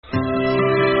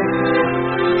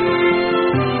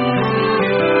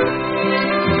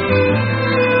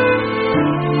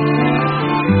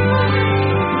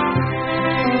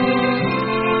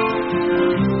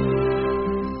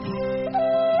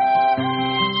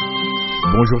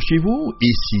Bonjour chez vous,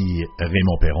 ici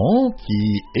Raymond Perron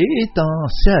qui est en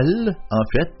selle, en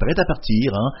fait, prêt à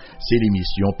partir. C'est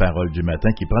l'émission Parole du matin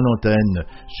qui prend l'antenne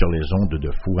sur les ondes de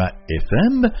Foua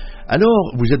FM.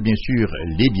 Alors, vous êtes bien sûr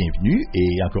les bienvenus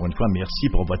et encore une fois, merci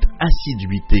pour votre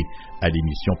assiduité à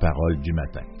l'émission Parole du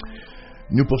matin.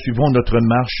 Nous poursuivons notre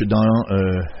marche dans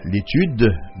l'étude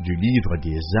du livre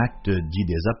des Actes dits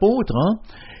des Apôtres,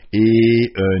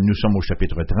 et nous sommes au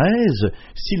chapitre 13.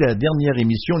 Si la dernière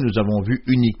émission, nous avons vu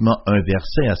uniquement un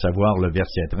verset, à savoir le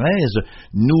verset 13,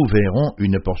 nous verrons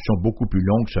une portion beaucoup plus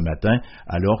longue ce matin,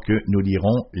 alors que nous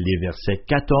lirons les versets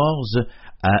 14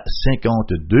 à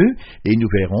 52, et nous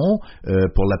verrons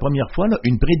pour la première fois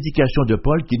une prédication de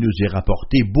Paul qui nous est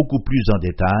rapportée beaucoup plus en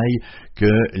détail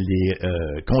que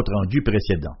les comptes rendus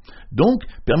précédents. Donc,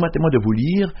 permettez-moi de vous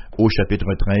lire au chapitre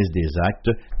 13 des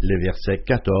Actes, les versets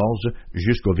 14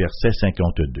 jusqu'au verset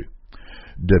 52.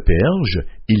 De Perge,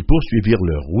 ils poursuivirent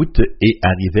leur route et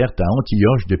arrivèrent à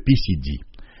Antioche de Pisidie.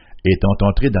 Étant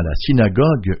entrés dans la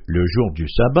synagogue le jour du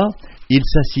sabbat, ils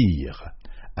s'assirent.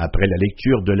 Après la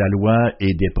lecture de la loi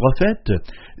et des prophètes,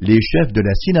 les chefs de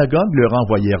la synagogue leur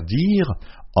envoyèrent dire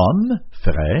 « Hommes,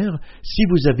 frères, si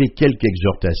vous avez quelque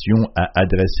exhortation à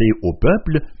adresser au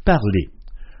peuple, parlez. »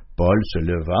 Paul se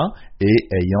leva et,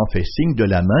 ayant fait signe de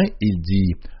la main, il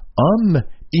dit « Hommes,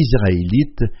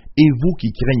 Israélites, et vous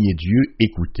qui craignez Dieu,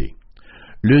 écoutez.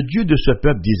 Le Dieu de ce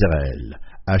peuple d'Israël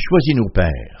a choisi nos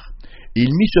pères. Il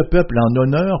mit ce peuple en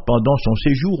honneur pendant son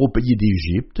séjour au pays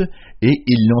d'Égypte, et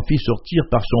il l'en fit sortir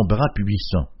par son bras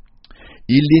puissant.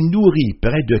 Il les nourrit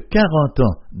près de 40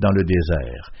 ans dans le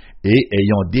désert, et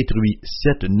ayant détruit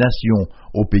 7 nations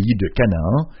au pays de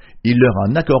Canaan, il leur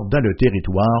en accorda le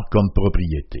territoire comme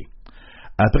propriété.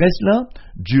 Après cela,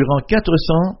 durant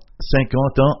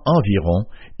 450 ans environ,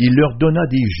 il leur donna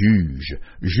des juges,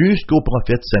 jusqu'au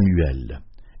prophète Samuel.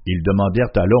 Ils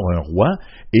demandèrent alors un roi,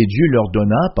 et Dieu leur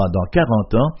donna pendant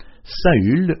 40 ans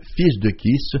Saül, fils de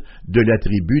Kis, de la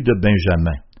tribu de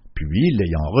Benjamin. Puis,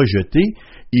 l'ayant rejeté,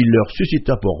 il leur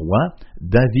suscita pour roi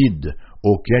David,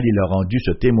 auquel il a rendu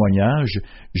ce témoignage: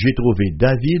 « J'ai trouvé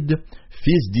David,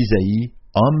 fils d'Isaïe,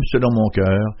 homme selon mon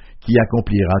cœur, qui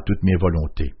accomplira toutes mes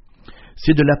volontés. »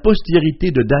 C'est de la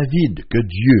postérité de David que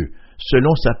Dieu,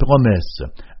 selon sa promesse,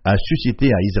 a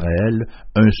suscité à Israël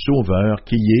un sauveur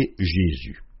qui est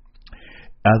Jésus.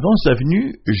 Avant sa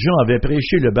venue, Jean avait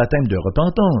prêché le baptême de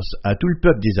repentance à tout le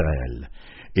peuple d'Israël.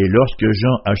 Et lorsque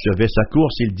Jean achevait sa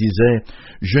course, il disait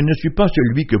 « Je ne suis pas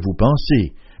celui que vous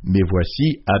pensez, mais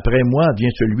voici, après moi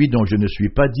vient celui dont je ne suis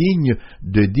pas digne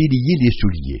de délier les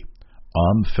souliers.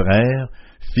 Hommes, frères,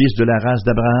 fils de la race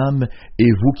d'Abraham, et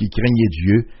vous qui craignez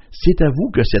Dieu, c'est à vous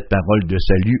que cette parole de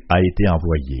salut a été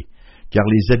envoyée. Car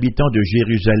les habitants de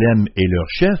Jérusalem et leurs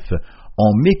chefs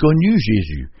ont méconnu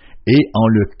Jésus, et en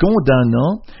le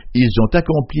condamnant, ils ont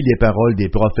accompli les paroles des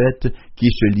prophètes qui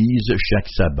se lisent chaque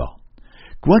sabbat.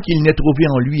 Quoiqu'ils n'aient trouvé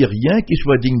en lui rien qui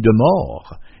soit digne de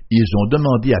mort, ils ont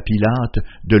demandé à Pilate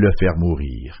de le faire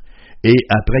mourir. Et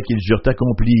après qu'ils eurent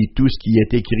accompli tout ce qui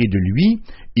est écrit de lui,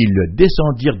 ils le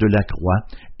descendirent de la croix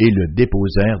et le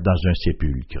déposèrent dans un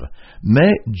sépulcre.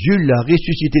 Mais Dieu l'a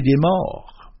ressuscité des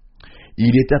morts.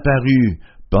 Il est apparu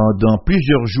pendant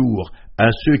plusieurs jours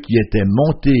à ceux qui étaient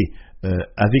montés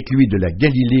avec lui de la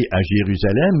Galilée à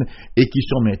Jérusalem et qui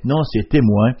sont maintenant ses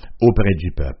témoins auprès du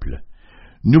peuple.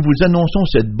 Nous vous annonçons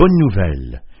cette bonne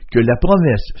nouvelle, que la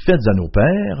promesse faite à nos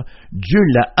pères, Dieu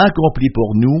l'a accomplie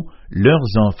pour nous, leurs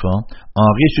enfants, en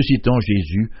ressuscitant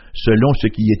Jésus, selon ce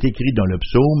qui est écrit dans le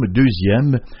psaume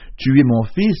 2e, « Tu es mon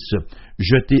fils,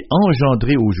 je t'ai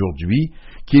engendré aujourd'hui,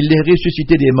 qu'il l'ait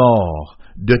ressuscité des morts,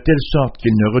 de telle sorte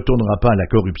qu'il ne retournera pas à la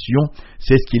corruption,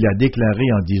 c'est ce qu'il a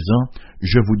déclaré en disant «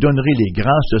 Je vous donnerai les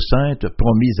grâces saintes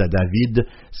promises à David,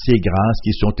 ces grâces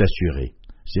qui sont assurées. »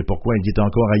 C'est pourquoi il dit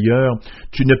encore ailleurs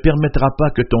 « Tu ne permettras pas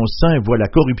que ton sein voie la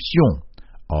corruption. »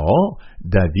 Or,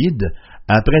 David,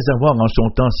 après avoir en son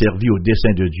temps servi au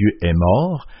dessein de Dieu, est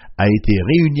mort, a été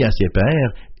réuni à ses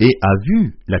pères et a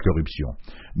vu la corruption.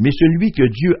 Mais celui que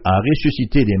Dieu a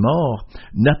ressuscité des morts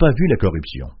n'a pas vu la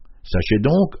corruption. Sachez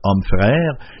donc, hommes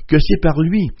frères, que c'est par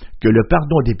lui que le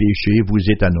pardon des péchés vous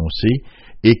est annoncé,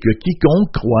 et que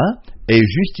quiconque croit est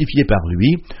justifié par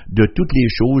lui de toutes les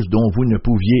choses dont vous ne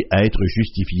pouviez être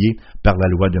justifiés par la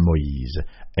loi de Moïse.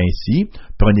 Ainsi,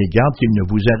 prenez garde qu'il ne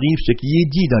vous arrive ce qui est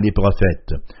dit dans les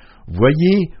prophètes.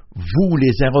 Voyez, vous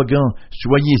les arrogants,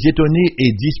 soyez étonnés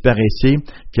et disparaissez,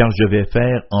 car je vais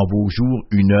faire en vos jours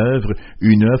une œuvre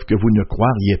que vous ne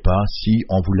croiriez pas si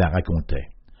on vous la racontait.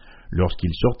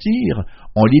 Lorsqu'ils sortirent,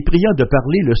 on les pria de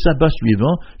parler le sabbat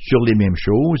suivant sur les mêmes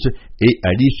choses, et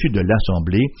à l'issue de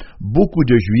l'assemblée, beaucoup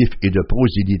de Juifs et de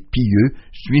prosélytes pieux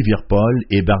suivirent Paul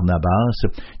et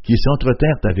Barnabas, qui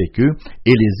s'entretèrent avec eux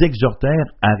et les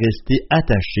exhortèrent à rester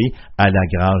attachés à la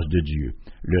grâce de Dieu.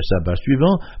 Le sabbat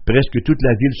suivant, presque toute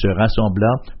la ville se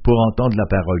rassembla pour entendre la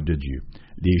parole de Dieu.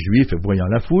 Les Juifs, voyant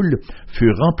la foule,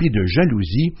 furent remplis de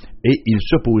jalousie et ils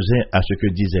s'opposaient à ce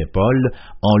que disait Paul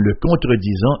en le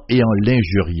contredisant et en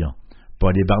l'injuriant.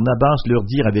 Paul et Barnabas leur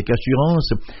dirent avec assurance,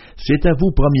 « C'est à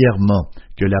vous premièrement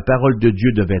que la parole de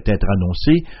Dieu devait être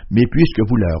annoncée, mais puisque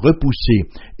vous la repoussez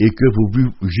et que vous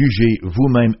vous jugez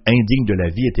vous-même indigne de la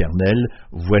vie éternelle,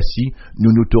 voici,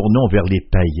 nous nous tournons vers les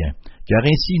païens. Car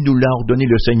ainsi nous l'a ordonné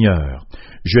le Seigneur.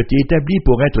 Je t'ai établi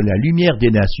pour être la lumière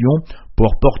des nations, pour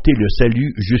porter le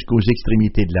salut jusqu'aux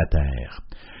extrémités de la terre. »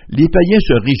 Les païens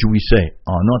se réjouissaient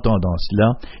en entendant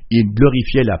cela, ils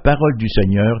glorifiaient la parole du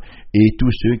Seigneur, et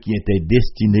tous ceux qui étaient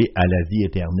destinés à la vie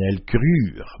éternelle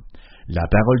crurent. La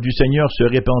parole du Seigneur se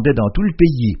répandait dans tout le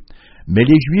pays, mais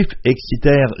les Juifs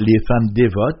excitèrent les femmes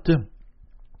dévotes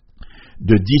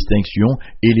de distinction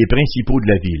et les principaux de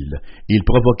la ville. Ils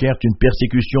provoquèrent une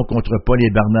persécution contre Paul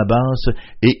et Barnabas,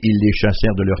 et ils les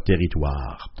chassèrent de leur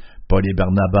territoire. Paul et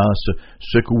Barnabas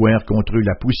secouèrent contre eux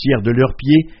la poussière de leurs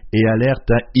pieds et allèrent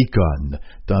à Icône,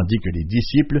 tandis que les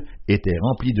disciples étaient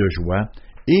remplis de joie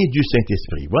et du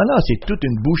Saint-Esprit. Voilà, c'est toute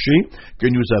une bouchée que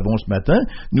nous avons ce matin.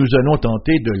 Nous allons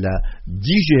tenter de la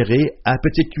digérer à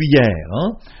petite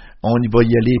cuillère. On y va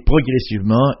y aller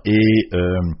progressivement et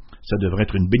ça devrait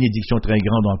être une bénédiction très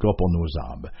grande encore pour nos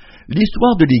âmes.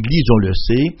 L'histoire de l'Église, on le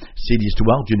sait, c'est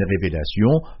l'histoire d'une révélation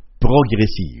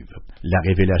progressive. La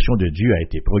révélation de Dieu a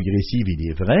été progressive,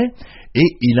 il est vrai, et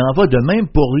il en va de même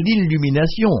pour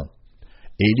l'illumination.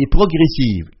 Et elle est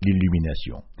progressive,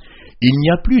 l'illumination. Il n'y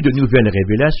a plus de nouvelles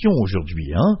révélations aujourd'hui,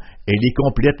 Elle est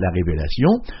complète, la révélation.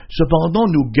 Cependant,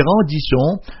 nous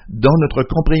grandissons dans notre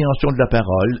compréhension de la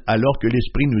parole, alors que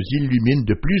l'Esprit nous illumine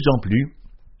de plus en plus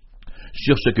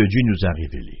sur ce que Dieu nous a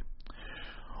révélé.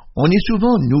 On est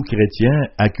souvent, nous,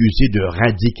 chrétiens, accusés de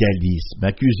radicalisme,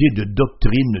 accusés de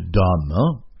doctrine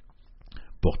d'homme.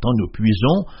 Pourtant, nous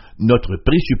puisons notre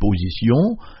présupposition,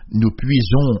 nous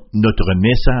puisons notre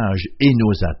message et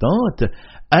nos attentes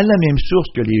à la même source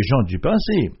que les gens du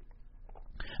passé,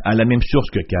 à la même source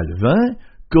que Calvin,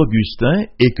 qu'Augustin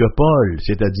et que Paul,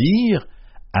 c'est-à-dire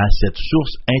à cette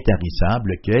source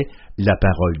intarissable qu'est la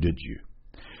parole de Dieu.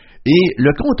 Et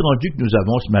le compte-rendu que nous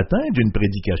avons ce matin d'une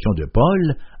prédication de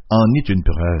Paul en est une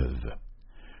preuve.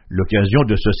 L'occasion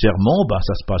de ce sermon,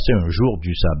 ça se passait un jour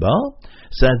du sabbat,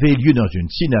 ça avait lieu dans une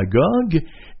synagogue,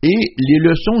 et les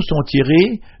leçons sont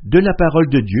tirées de la parole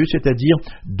de Dieu, c'est-à-dire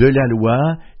de la loi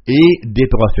et des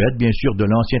prophètes, bien sûr de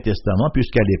l'Ancien Testament,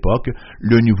 puisqu'à l'époque,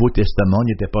 le Nouveau Testament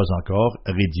n'était pas encore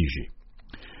rédigé.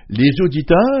 Les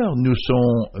auditeurs nous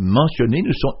sont mentionnés,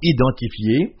 nous sont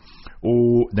identifiés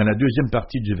dans la deuxième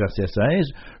partie du verset 16,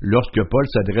 lorsque Paul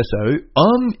s'adresse à eux, «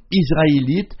 Hommes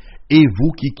israélites, et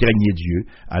vous qui craignez Dieu. »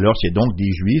 Alors c'est donc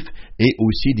des Juifs et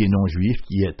aussi des non-Juifs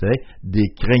qui étaient des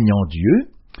craignants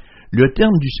Dieu. Le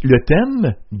thème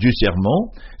du sermon,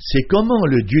 c'est comment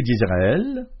le Dieu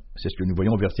d'Israël, c'est ce que nous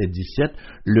voyons au verset 17,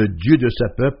 le Dieu de sa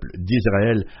peuple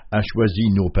d'Israël a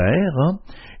choisi nos pères,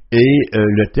 et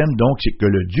le thème donc, c'est que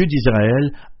le Dieu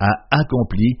d'Israël a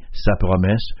accompli sa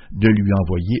promesse de lui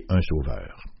envoyer un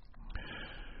sauveur.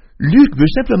 Luc veut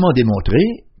simplement démontrer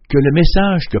que le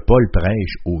message que Paul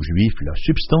prêche aux Juifs, là,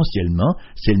 substantiellement,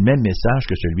 c'est le même message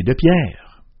que celui de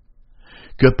Pierre.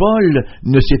 Que Paul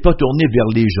ne s'est pas tourné vers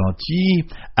les gentils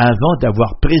avant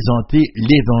d'avoir présenté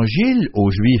l'Évangile aux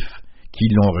Juifs qui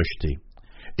l'ont rejeté.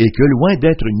 Et que loin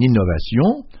d'être une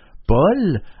innovation,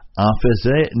 Paul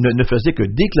ne faisait que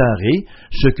déclarer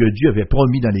ce que Dieu avait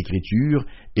promis dans l'Écriture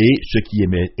et ce qui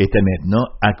était maintenant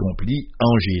accompli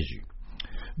en Jésus.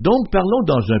 Donc, parlons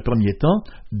dans un premier temps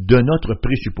de notre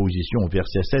présupposition,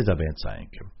 versets 16 à 25.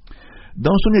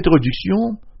 Dans son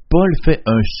introduction, Paul fait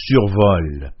un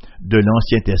survol de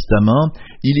l'Ancien Testament.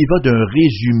 Il y va d'un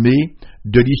résumé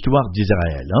de l'histoire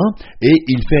d'Israël, et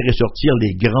il fait ressortir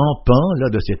les grands pans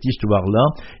de cette histoire-là.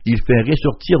 Il fait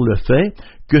ressortir le fait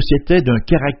que c'était d'un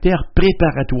caractère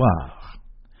préparatoire.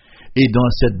 Et dans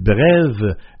cette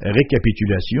brève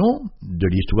récapitulation de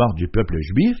l'histoire du peuple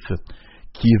juif,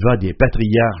 qui va des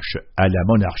patriarches à la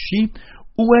monarchie,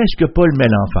 où est-ce que Paul met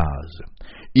l'emphase?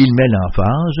 Il met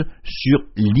l'emphase sur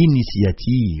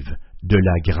l'initiative de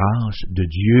la grâce de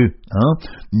Dieu.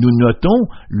 Nous notons,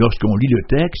 lorsqu'on lit le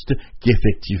texte,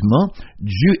 qu'effectivement,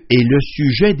 Dieu est le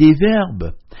sujet des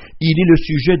verbes. Il est le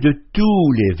sujet de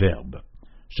tous les verbes.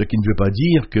 Ce qui ne veut pas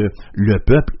dire que le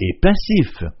peuple est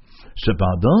passif.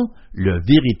 Cependant, le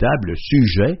véritable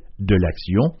sujet de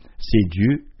l'action, c'est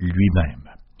Dieu lui-même.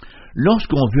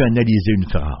 Lorsqu'on veut analyser une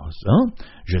phrase,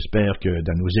 j'espère que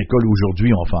dans nos écoles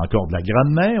aujourd'hui, on fait encore de la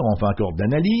grammaire, on fait encore de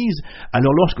l'analyse.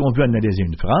 Alors, lorsqu'on veut analyser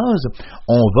une phrase,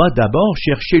 on va d'abord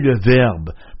chercher le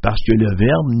verbe, parce que le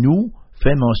verbe nous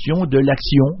fait mention de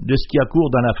l'action, de ce qui a cours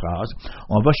dans la phrase.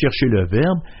 On va chercher le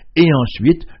verbe et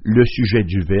ensuite le sujet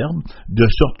du verbe, de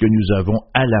sorte que nous avons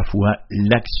à la fois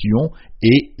l'action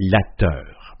et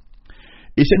l'acteur.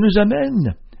 Et ça nous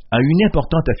amène à une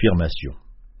importante affirmation,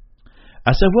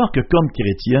 à savoir que comme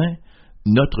chrétiens,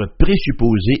 notre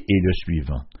présupposé est le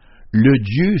suivant: le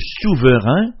Dieu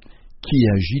souverain qui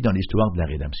agit dans l'histoire de la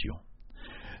rédemption.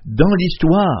 Dans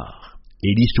l'histoire,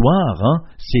 et l'histoire,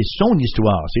 c'est son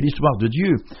histoire, c'est l'histoire de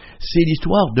Dieu, c'est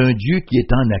l'histoire d'un Dieu qui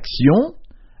est en action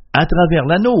à travers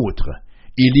la nôtre.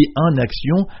 Il est en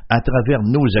action à travers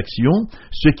nos actions,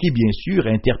 ce qui, bien sûr,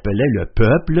 interpellait le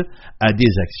peuple à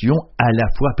des actions à la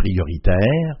fois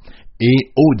prioritaires et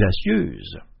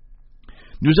audacieuses.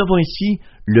 Nous avons ici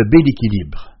le bel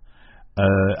équilibre,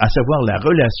 à savoir la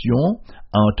relation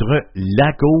entre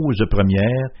la cause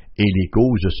première et les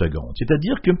causes secondes.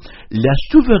 C'est-à-dire que la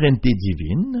souveraineté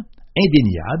divine,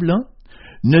 indéniable,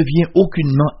 ne vient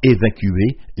aucunement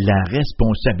évacuer la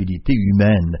responsabilité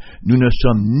humaine. Nous ne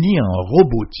sommes ni en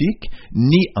robotique,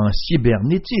 ni en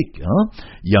cybernétique.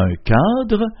 Il y a un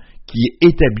cadre qui est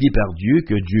établi par Dieu,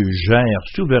 que Dieu gère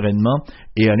souverainement,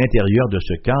 et à l'intérieur de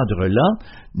ce cadre-là,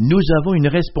 nous avons une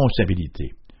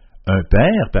responsabilité. Un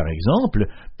père, par exemple,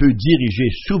 peut diriger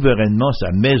souverainement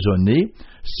sa maisonnée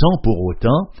sans pour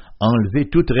autant enlever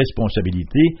toute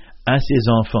responsabilité à ses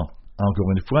enfants.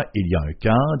 Encore une fois, il y a un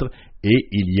cadre et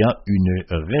il y a une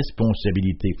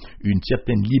responsabilité, une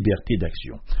certaine liberté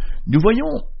d'action. Nous voyons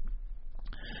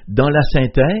dans la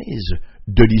synthèse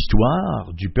de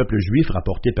l'histoire du peuple juif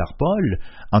rapportée par Paul,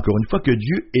 encore une fois, que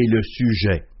Dieu est le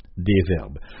sujet des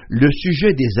verbes, le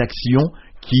sujet des actions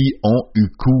qui ont eu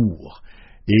cours.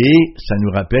 Et ça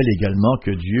nous rappelle également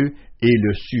que Dieu est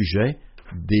le sujet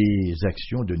des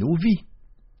actions de nos vies,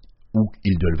 ou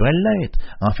il devrait l'être.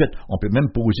 En fait, on peut même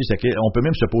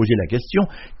se poser la question: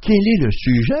 quel est le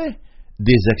sujet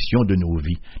des actions de nos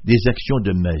vies, des actions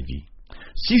de ma vie?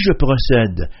 Si je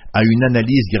procède à une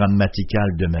analyse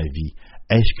grammaticale de ma vie,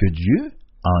 est-ce que Dieu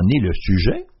en est le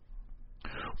sujet?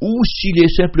 Ou s'il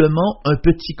est simplement un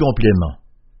petit complément?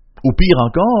 Ou pire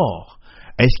encore,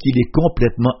 est-ce qu'il est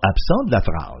complètement absent de la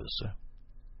phrase?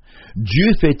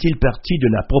 Dieu fait-il partie de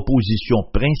la proposition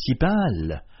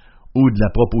principale ou de la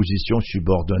proposition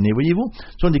subordonnée? Voyez-vous,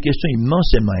 ce sont des questions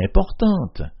immensément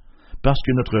importantes, parce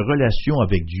que notre relation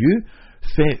avec Dieu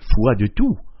fait foi de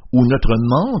tout, ou notre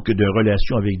manque de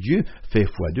relation avec Dieu fait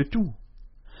foi de tout.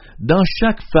 Dans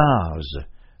chaque phase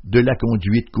de la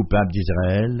conduite coupable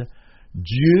d'Israël,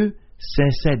 Dieu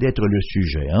cessait d'être le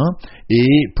sujet. Et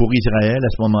pour Israël, à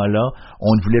ce moment-là,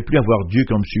 on ne voulait plus avoir Dieu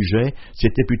comme sujet,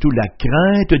 c'était plutôt la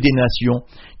crainte des nations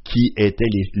qui était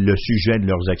le sujet de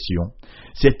leurs actions.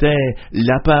 C'était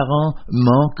l'apparent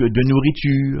manque de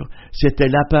nourriture, c'était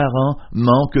l'apparent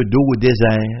manque d'eau au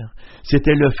désert,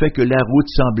 c'était le fait que la route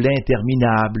semblait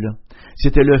interminable,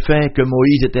 c'était le fait que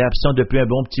Moïse était absent depuis un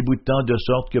bon petit bout de temps, de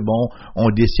sorte que, on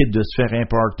décide de se faire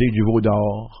importer du veau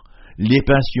d'or, les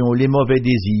passions, les mauvais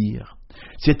désirs.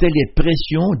 C'était les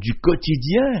pressions du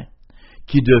quotidien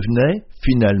qui devenaient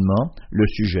finalement le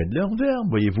sujet de leur verbe.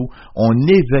 Voyez-vous, on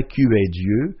évacuait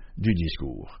Dieu du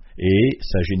discours et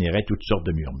ça générait toutes sortes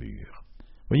de murmures.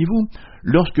 Voyez-vous,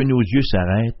 lorsque nos yeux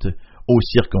s'arrêtent aux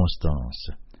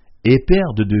circonstances et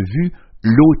perdent de vue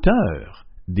l'auteur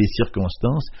des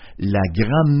circonstances, la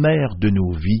grammaire de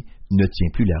nos vies ne tient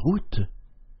plus la route.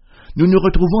 Nous nous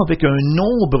retrouvons avec un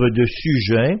nombre de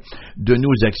sujets de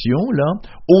nos actions,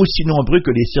 aussi nombreux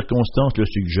que les circonstances le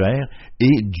suggèrent,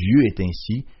 et Dieu est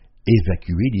ainsi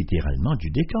évacué littéralement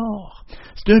du décor.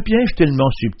 C'est un piège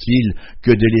tellement subtil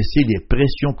que de laisser les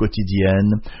pressions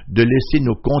quotidiennes, de laisser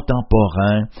nos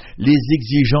contemporains, les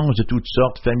exigences de toutes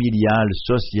sortes familiales,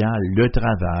 sociales, le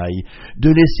travail, de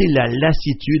laisser la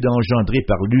lassitude engendrée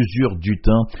par l'usure du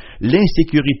temps,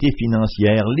 l'insécurité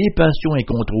financière, les passions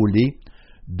incontrôlées,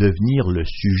 devenir le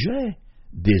sujet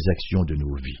des actions de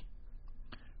nos vies.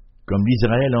 Comme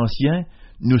l'Israël ancien,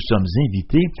 nous sommes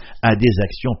invités à des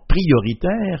actions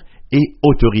prioritaires et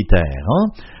autoritaires.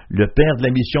 Le père de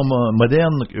la mission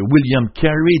moderne, William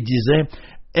Carey, disait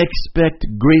 « Expect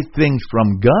great things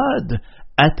from God,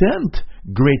 attempt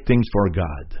great things for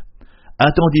God ».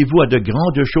 Attendez-vous à de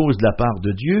grandes choses de la part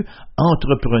de Dieu,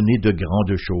 entreprenez de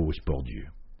grandes choses pour Dieu.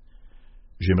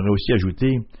 J'aimerais aussi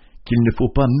ajouter qu'il ne faut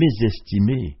pas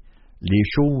mésestimer les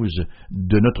choses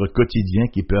de notre quotidien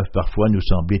qui peuvent parfois nous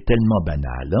sembler tellement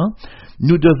banales,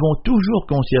 nous devons toujours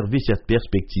conserver cette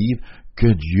perspective que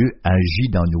Dieu agit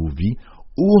dans nos vies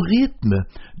au rythme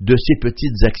de ces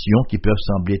petites actions qui peuvent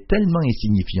sembler tellement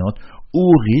insignifiantes, au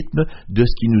rythme de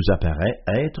ce qui nous apparaît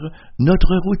être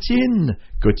notre routine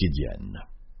quotidienne.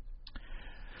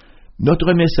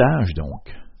 Notre message,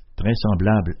 donc, très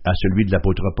semblable à celui de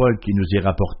l'apôtre Paul qui nous est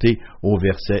rapporté au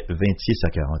verset 26 à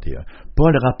 41.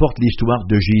 Paul rapporte l'histoire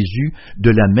de Jésus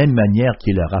de la même manière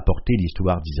qu'il a rapporté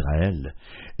l'histoire d'Israël.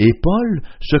 Et Paul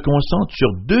se concentre sur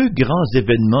deux grands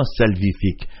événements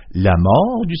salvifiques, la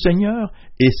mort du Seigneur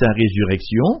et sa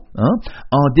résurrection,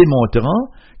 en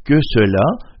démontrant que cela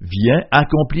vient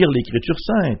accomplir l'Écriture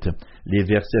sainte, les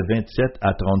versets 27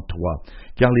 à 33.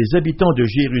 Car les habitants de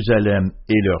Jérusalem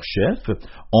et leurs chefs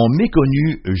ont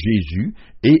méconnu Jésus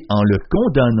et en le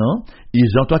condamnant,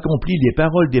 ils ont accompli les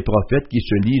paroles des prophètes qui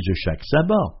se lisent chaque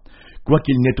sabbat.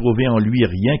 Quoiqu'ils n'aient trouvé en lui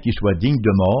rien qui soit digne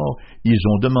de mort, ils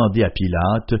ont demandé à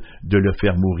Pilate de le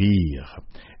faire mourir.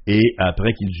 Et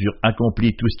après qu'ils eurent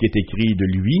accompli tout ce qui est écrit de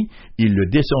lui, ils le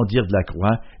descendirent de la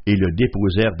croix et le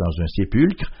déposèrent dans un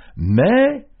sépulcre,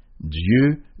 mais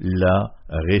Dieu l'a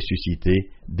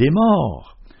ressuscité des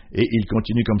morts. Et il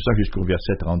continue comme ça jusqu'au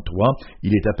verset 33.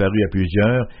 Il est apparu à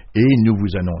plusieurs et nous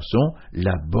vous annonçons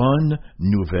la bonne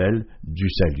nouvelle du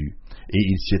salut. Et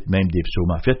il cite même des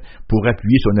psaumes. En fait, pour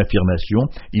appuyer son affirmation,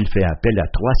 il fait appel à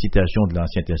 3 citations de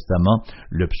l'Ancien Testament,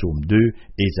 le psaume 2,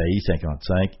 Ésaïe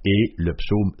 55 et le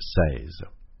psaume 16.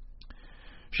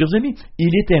 Chers amis,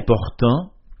 il est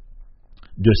important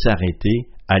de s'arrêter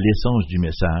à l'essence du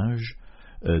message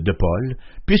de Paul,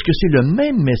 puisque c'est le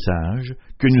même message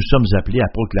que nous sommes appelés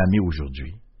à proclamer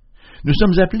aujourd'hui. Nous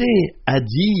sommes appelés à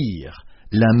dire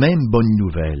la même bonne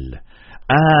nouvelle,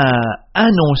 à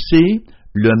annoncer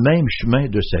le même chemin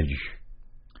de salut.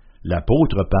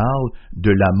 L'apôtre parle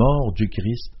de la mort du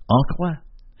Christ en croix.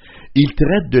 Il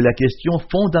traite de la question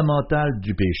fondamentale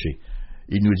du péché.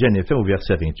 Il nous dit en effet au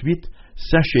verset 28, «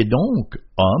 Sachez donc,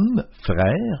 hommes,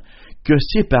 frères, que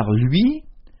c'est par lui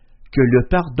que le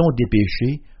pardon des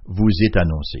péchés vous est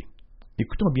annoncé. »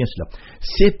 Écoutons bien cela.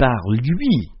 C'est par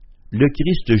lui, le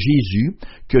Christ Jésus,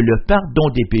 que le pardon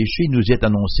des péchés nous est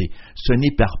annoncé. Ce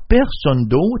n'est par personne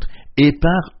d'autre et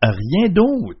par rien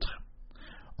d'autre.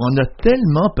 On a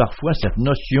tellement parfois cette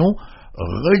notion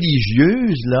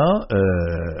religieuse, là,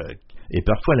 et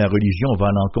parfois la religion va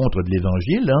à l'encontre de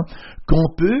l'Évangile,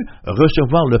 qu'on peut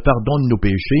recevoir le pardon de nos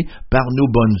péchés par nos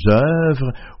bonnes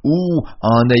œuvres ou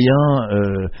en ayant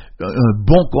un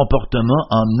bon comportement,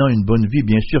 en menant une bonne vie.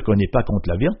 Bien sûr qu'on n'est pas contre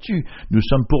la vertu. Nous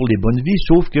sommes pour les bonnes vies,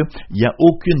 sauf qu'il n'y a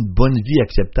aucune bonne vie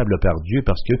acceptable par Dieu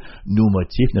parce que nos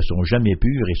motifs ne sont jamais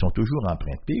purs et sont toujours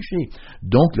empreints de péché.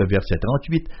 Donc, le verset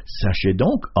 38, « Sachez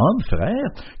donc, hommes,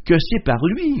 frères, que c'est par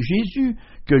lui, Jésus,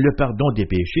 que le pardon des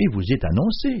péchés vous est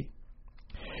annoncé. »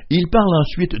 Il parle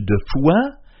ensuite de foi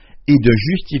et de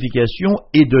justification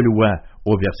et de loi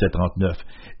au verset 39,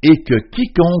 et que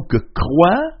quiconque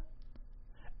croit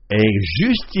est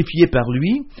justifié par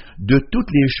lui de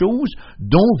toutes les choses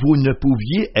dont vous ne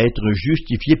pouviez être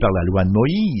justifiés par la loi de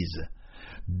Moïse.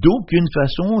 D'aucune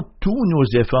façon, tous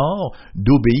nos efforts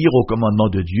d'obéir au commandement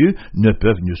de Dieu ne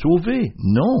peuvent nous sauver.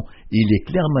 Non, il est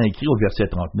clairement écrit au verset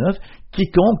 39, «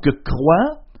 Quiconque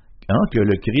croit que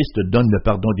le Christ donne le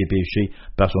pardon des péchés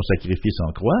par son sacrifice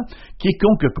en croix,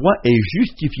 quiconque croit est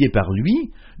justifié par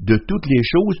lui de toutes les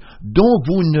choses dont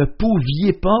vous ne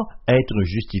pouviez pas être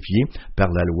justifiés par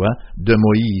la loi de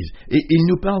Moïse. » Et il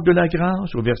nous parle de la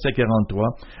grâce au verset 43.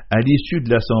 À l'issue de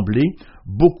l'assemblée,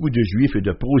 beaucoup de Juifs et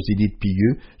de prosélytes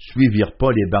pieux suivirent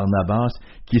Paul et Barnabas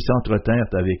qui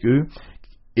s'entretinrent avec eux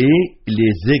et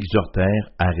les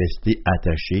exhortèrent à rester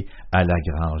attachés à la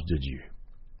grâce de Dieu.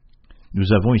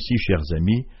 Nous avons ici, chers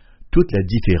amis, toute la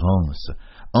différence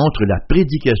entre la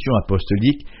prédication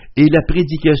apostolique et la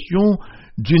prédication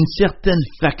d'une certaine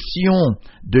faction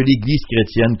de l'Église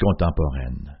chrétienne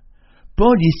contemporaine.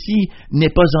 Paul ici n'est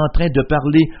pas en train de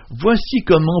parler « voici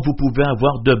comment vous pouvez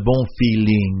avoir de bons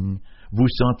feelings, vous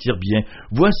sentir bien,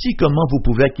 voici comment vous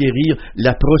pouvez acquérir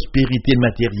la prospérité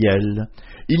matérielle ».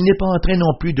 Il n'est pas en train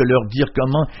non plus de leur dire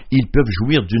comment ils peuvent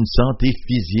jouir d'une santé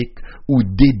physique ou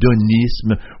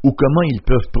d'hédonisme ou comment ils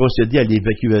peuvent procéder à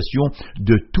l'évacuation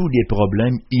de tous les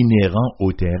problèmes inhérents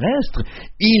au terrestre.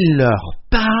 Il leur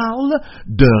parle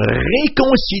de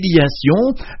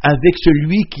réconciliation avec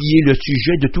celui qui est le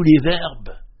sujet de tous les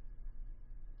verbes.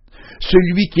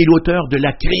 Celui qui est l'auteur de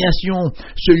la création,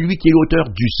 celui qui est l'auteur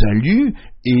du salut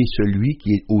et celui qui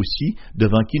est aussi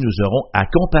devant qui nous aurons à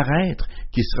comparaître,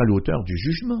 qui sera l'auteur du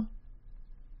jugement.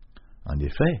 En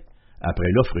effet,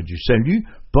 après l'offre du salut,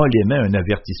 Paul émet un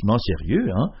avertissement sérieux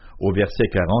au verset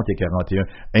 40 et 41.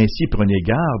 « Ainsi prenez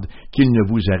garde qu'il ne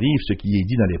vous arrive ce qui est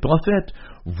dit dans les prophètes.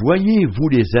 Voyez, vous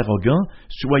les arrogants,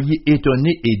 soyez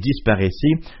étonnés et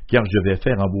disparaissez, car je vais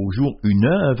faire en vos jours une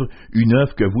œuvre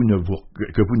que vous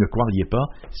ne croiriez pas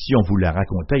si on vous la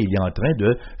racontait. » Il est en train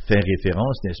de faire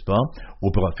référence, n'est-ce pas,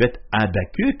 au prophète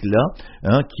Habakkuk,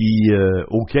 là,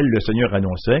 auquel le Seigneur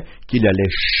annonçait qu'il allait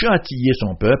châtier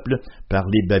son peuple par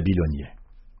les Babyloniens.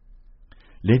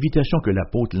 L'invitation que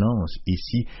l'apôtre lance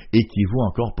ici équivaut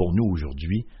encore pour nous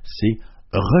aujourd'hui, c'est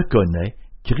 « reconnais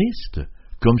Christ »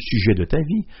 comme sujet de ta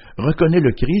vie. Reconnais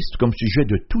le Christ comme sujet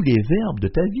de tous les verbes de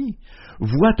ta vie.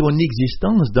 Vois ton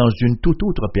existence dans une toute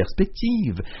autre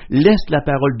perspective. Laisse la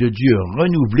parole de Dieu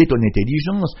renouveler ton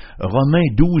intelligence. Romains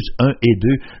 12, 1 et 2.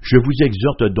 Je vous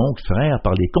exhorte donc, frères,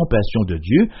 par les compassions de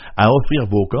Dieu, à offrir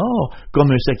vos corps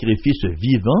comme un sacrifice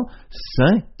vivant,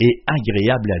 saint et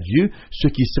agréable à Dieu, ce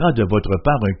qui sera de votre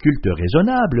part un culte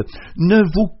raisonnable. Ne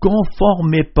vous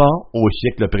conformez pas au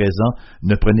siècle présent.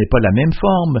 Ne prenez pas la même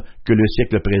forme que le siècle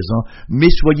présent, mais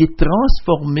soyez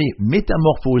transformés,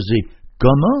 métamorphosés.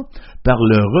 Comment? Par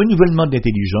le renouvellement de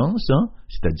l'intelligence,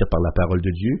 c'est-à-dire par la parole de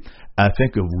Dieu, afin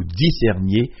que vous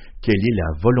discerniez quelle est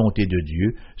la volonté de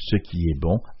Dieu, ce qui est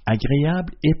bon,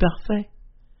 agréable et parfait.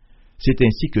 C'est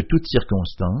ainsi que toute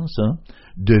circonstance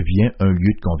devient un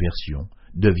lieu de conversion,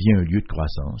 devient un lieu de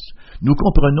croissance. Nous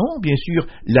comprenons, bien sûr,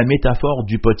 la métaphore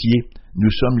du potier.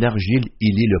 Nous sommes l'argile,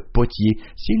 il est le potier.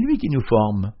 C'est lui qui nous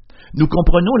forme. Nous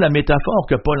comprenons la métaphore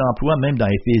que Paul emploie même dans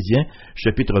Éphésiens,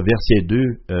 chapitre 2,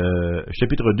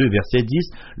 verset 10,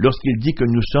 lorsqu'il dit que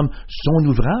nous sommes son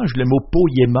ouvrage, le mot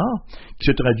poiema, qui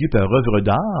se traduit par œuvre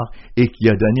d'art et qui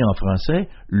a donné en français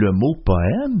le mot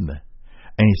poème.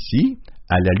 Ainsi,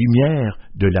 à la lumière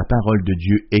de la parole de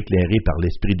Dieu éclairée par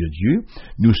l'Esprit de Dieu,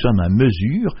 nous sommes en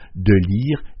mesure de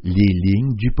lire les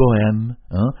lignes du poème.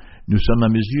 Nous sommes en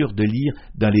mesure de lire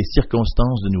dans les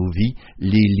circonstances de nos vies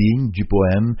les lignes du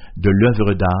poème, de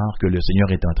l'œuvre d'art que le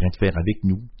Seigneur est en train de faire avec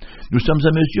nous. Nous sommes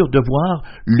en mesure de voir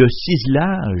le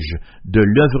ciselage de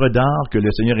l'œuvre d'art que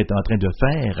le Seigneur est en train de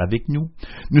faire avec nous.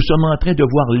 Nous sommes en train de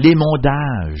voir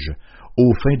l'émondage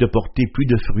au fin de porter plus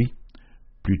de fruits,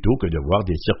 plutôt que de voir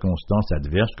des circonstances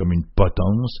adverses comme une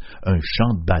potence, un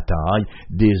champ de bataille,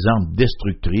 des armes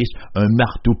destructrices, un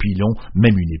marteau-pilon,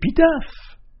 même une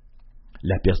épitaphe.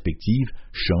 La perspective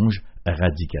change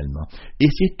radicalement. Et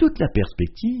c'est toute la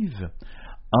perspective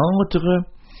entre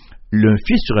un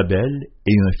fils rebelle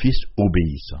et un fils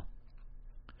obéissant.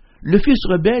 Le fils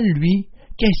rebelle, lui,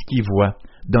 qu'est-ce qu'il voit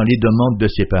dans les demandes de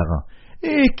ses parents?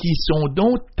 Et qui sont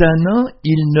donc tannants,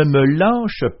 il ne me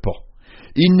lâche pas.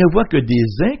 Il ne voit que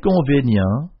des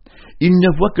inconvénients, il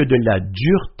ne voit que de la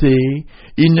dureté,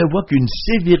 il ne voit qu'une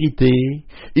sévérité,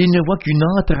 il ne voit qu'une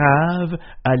entrave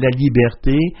à la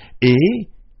liberté. Et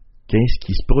qu'est-ce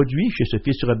qui se produit chez ce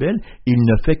fils rebelle? Il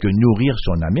ne fait que nourrir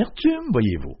son amertume,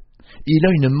 voyez-vous. Il a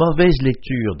une mauvaise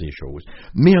lecture des choses.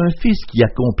 Mais un fils qui a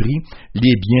compris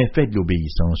les bienfaits de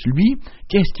l'obéissance, lui,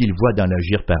 qu'est-ce qu'il voit dans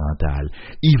l'agir parental?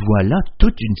 Il voit là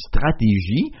toute une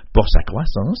stratégie pour sa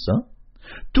croissance,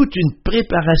 toute une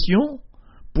préparation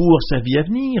pour sa vie à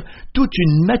venir, toute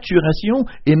une maturation,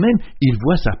 et même il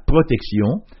voit sa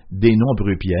protection des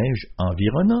nombreux pièges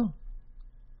environnants.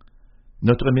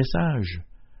 Notre message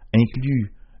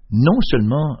inclut non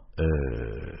seulement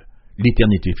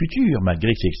l'éternité future,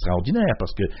 malgré que c'est extraordinaire,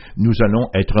 parce que nous allons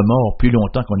être morts plus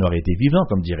longtemps qu'on aurait été vivants,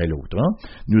 comme dirait l'autre.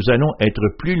 Nous allons être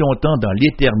plus longtemps dans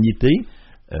l'éternité,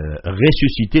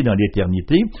 ressuscités dans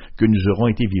l'éternité, que nous aurons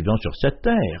été vivants sur cette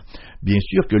terre. Bien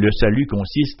sûr que le salut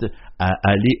consiste à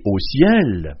aller au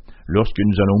ciel lorsque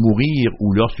nous allons mourir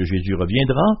ou lorsque Jésus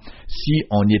reviendra, si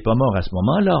on n'est pas mort à ce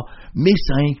moment-là. Mais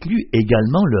ça inclut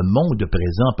également le monde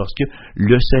présent, parce que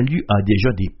le salut a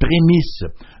déjà des prémices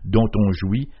dont on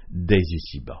jouit dès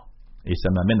ici-bas. Et ça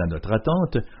m'amène à notre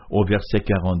attente au verset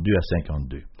 42 à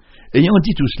 52. Ayant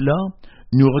dit tout cela,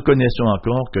 nous reconnaissons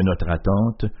encore que notre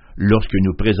attente, lorsque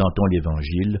nous présentons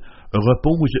l'Évangile,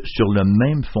 repose sur le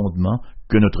même fondement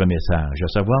que notre message, à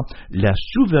savoir la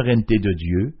souveraineté de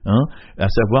Dieu, à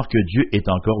savoir que Dieu est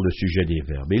encore le sujet des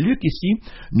verbes. Et Luc, ici,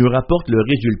 nous rapporte le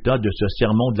résultat de ce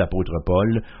sermon de l'apôtre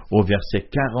Paul au verset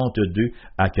 42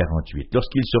 à 48.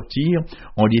 Lorsqu'ils sortirent,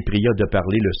 on les pria de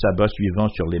parler le sabbat suivant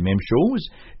sur les mêmes choses,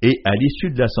 et à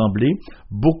l'issue de l'assemblée,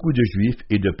 beaucoup de Juifs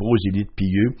et de prosélytes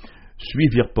pieux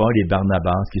suivirent Paul et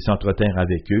Barnabas qui s'entretinrent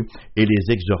avec eux et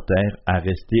les exhortèrent à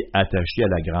rester attachés à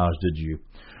la grâce de Dieu.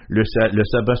 Le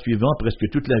sabbat suivant, presque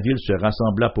toute la ville se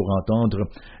rassembla pour entendre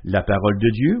la parole de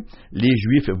Dieu. Les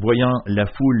Juifs, voyant la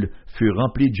foule, furent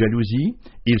remplis de jalousie.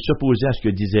 Ils s'opposaient à ce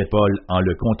que disait Paul en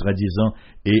le contradisant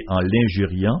et en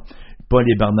l'injuriant. Paul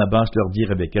et Barnabas leur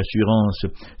dirent avec assurance,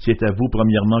 « C'est à vous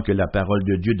premièrement que la parole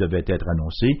de Dieu devait être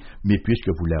annoncée, mais puisque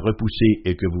vous la repoussez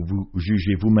et que vous vous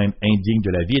jugez vous-même indigne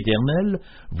de la vie éternelle,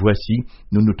 voici,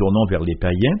 nous nous tournons vers les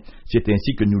païens. C'est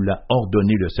ainsi que nous l'a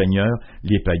ordonné le Seigneur. »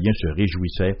 Les païens se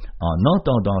réjouissaient en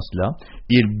entendant cela.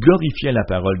 Ils glorifiaient la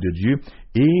parole de Dieu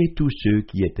et tous ceux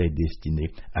qui étaient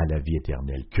destinés à la vie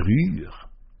éternelle crurent.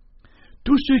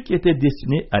 Tous ceux qui étaient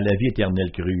destinés à la vie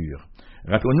éternelle crurent.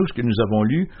 Rappelons-nous ce que nous avons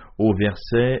lu au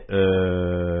verset,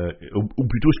 ou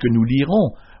plutôt ce que nous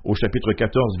lirons au chapitre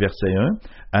 14, verset 1.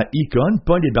 À Icône,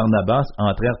 Paul et Barnabas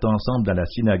entrèrent ensemble dans la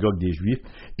synagogue des Juifs.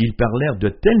 Ils parlèrent de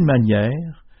telle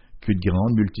manière qu'une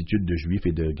grande multitude de Juifs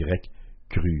et de Grecs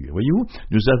crurent. Voyez-vous,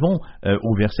 nous avons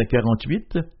au verset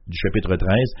 48 du chapitre 13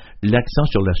 l'accent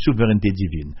sur la souveraineté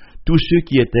divine. Tous ceux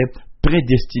qui étaient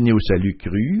prédestinés au salut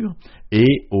crurent,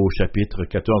 et au chapitre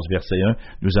 14, verset 1,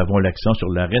 nous avons l'accent sur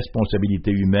la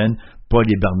responsabilité humaine. Paul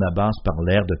et Barnabas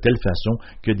parlèrent de telle façon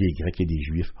que des Grecs et des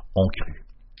Juifs ont cru.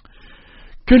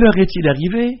 Que leur est-il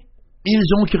arrivé? Ils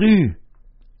ont cru.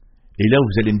 Et là,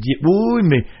 vous allez me dire, oui,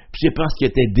 mais c'est parce qu'ils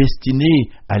étaient destinés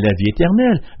à la vie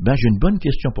éternelle. Ben, j'ai une bonne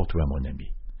question pour toi, mon ami.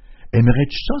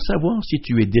 Aimerais-tu sans savoir si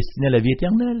tu es destiné à la vie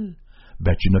éternelle?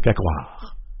 Ben, tu n'as qu'à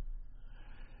croire.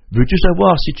 Veux-tu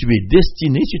savoir si tu es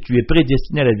destiné, si tu es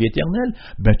prédestiné à la vie éternelle?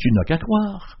 Ben, tu n'as qu'à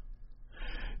croire.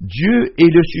 Dieu est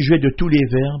le sujet de tous les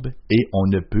verbes et on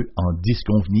ne peut en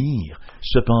disconvenir.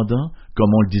 Cependant,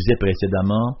 comme on le disait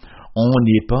précédemment, on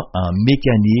n'est pas en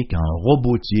mécanique, en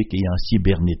robotique et en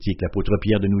cybernétique. L'apôtre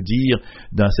Pierre de nous dire,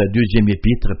 dans sa deuxième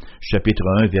épître, chapitre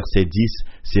 1, verset 10,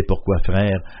 « C'est pourquoi,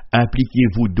 frères,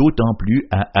 appliquez-vous d'autant plus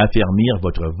à affermir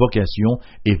votre vocation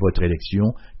et votre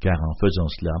élection, car en faisant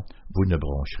cela, vous ne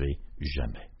broncherez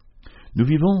jamais. » Nous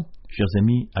vivons, chers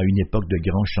amis, à une époque de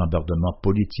grands chambardements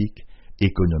politiques,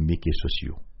 économiques et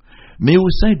sociaux. Mais au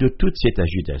sein de toute cette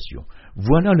agitation,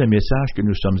 voilà le message que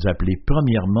nous sommes appelés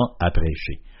premièrement à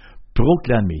prêcher.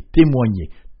 Proclamer, témoigner,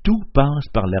 tout passe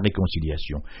par la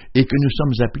réconciliation, et que nous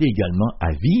sommes appelés également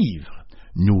à vivre.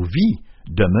 Nos vies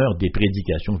demeurent des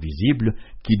prédications visibles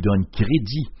qui donnent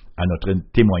crédit à notre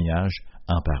témoignage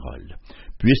en parole.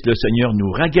 Puisse le Seigneur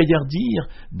nous ragaillardir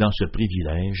dans ce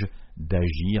privilège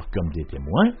d'agir comme des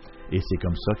témoins, et c'est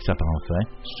comme ça que ça prend fin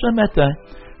ce matin.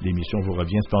 L'émission vous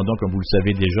revient cependant, comme vous le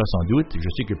savez déjà sans doute, je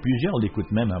sais que plusieurs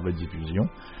l'écoutent même en rediffusion,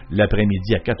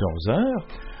 l'après-midi à 14h.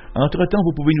 Entre-temps,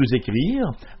 vous pouvez nous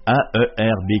écrire à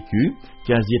ERBQ,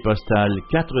 casier postal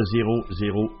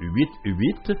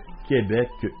 40088, Québec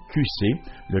QC.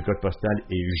 Le code postal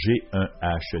est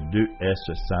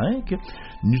G1H2S5.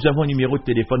 Nous avons un numéro de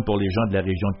téléphone pour les gens de la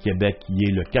région de Québec qui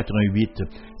est le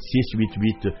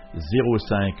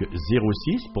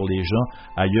 418-688-0506. Pour les gens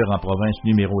ailleurs en province,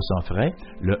 numéro sans frais,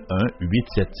 le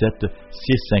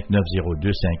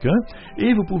 1-877-659-0251.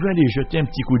 Et vous pouvez aller jeter un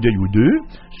petit coup d'œil ou deux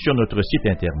sur notre site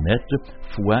internet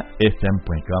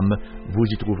foifm.com. Vous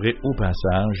y trouverez au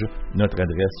passage notre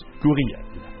adresse courriel.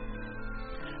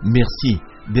 Merci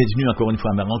d'être venu encore une fois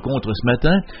à ma rencontre ce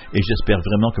matin et j'espère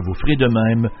vraiment que vous ferez de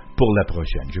même pour la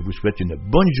prochaine. Je vous souhaite une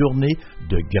bonne journée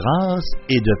de grâce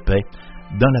et de paix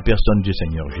dans la personne du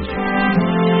Seigneur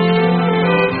Jésus.